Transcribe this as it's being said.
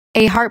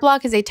A heart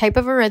block is a type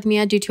of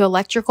arrhythmia due to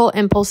electrical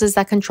impulses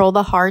that control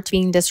the heart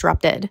being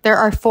disrupted. There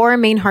are 4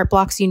 main heart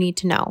blocks you need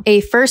to know.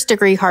 A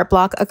first-degree heart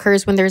block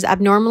occurs when there's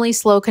abnormally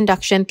slow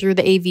conduction through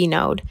the AV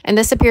node, and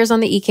this appears on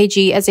the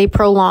EKG as a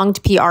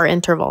prolonged PR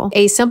interval.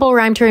 A simple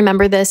rhyme to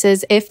remember this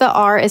is if the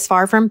R is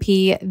far from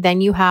P, then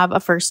you have a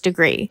first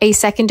degree. A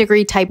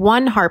second-degree type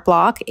 1 heart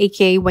block,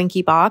 aka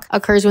Wenckebach,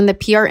 occurs when the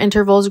PR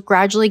intervals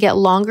gradually get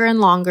longer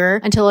and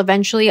longer until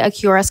eventually a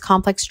QRS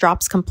complex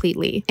drops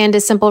completely. And a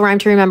simple rhyme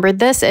to remember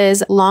this is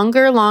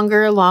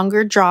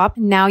longer drop,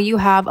 now you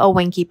have a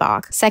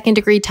Wenckebach. Second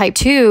degree type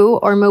 2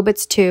 or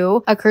Mobitz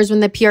II occurs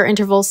when the PR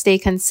intervals stay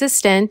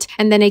consistent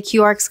and then a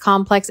QRS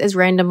complex is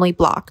randomly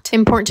blocked.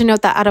 Important to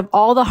note that out of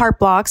all the heart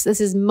blocks,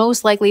 this is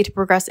most likely to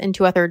progress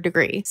into a third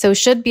degree, so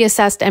should be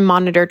assessed and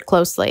monitored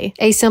closely.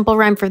 A simple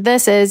rhyme for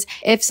this is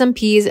if some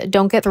P's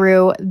don't get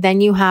through,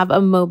 then you have a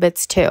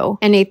Mobitz II.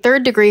 And a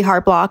third degree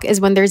heart block is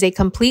when there's a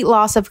complete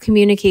loss of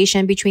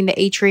communication between the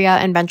atria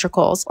and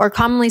ventricles, or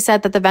commonly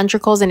said that the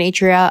ventricles and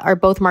atria are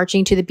both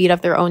marching to the beat of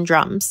their own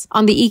drums.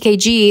 On the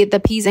EKG, the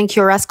P's and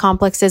QRS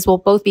complexes will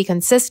both be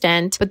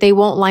consistent, but they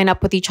won't line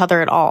up with each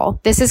other at all.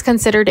 This is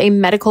considered a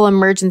medical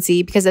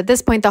emergency because at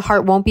this point the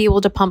heart won't be able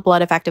to pump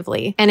blood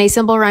effectively. And a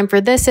simple rhyme for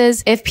this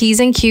is if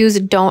P's and Q's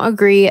don't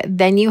agree,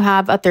 then you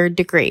have a third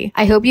degree.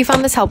 I hope you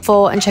found this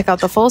helpful and check out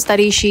the full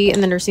study sheet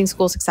in the Nursing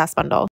School Success Bundle.